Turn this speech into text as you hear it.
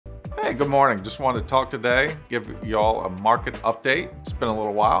Hey, good morning. Just wanted to talk today, give y'all a market update. It's been a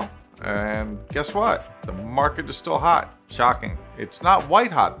little while, and guess what? The market is still hot. Shocking. It's not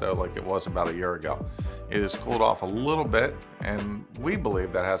white hot though, like it was about a year ago. It has cooled off a little bit, and we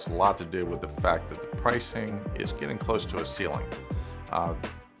believe that has a lot to do with the fact that the pricing is getting close to a ceiling.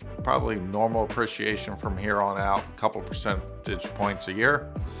 Probably normal appreciation from here on out, a couple percentage points a year.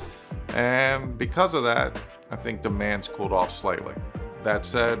 And because of that, I think demand's cooled off slightly. That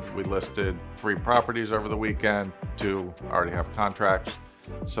said, we listed 3 properties over the weekend, 2 already have contracts,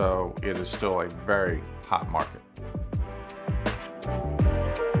 so it is still a very hot market.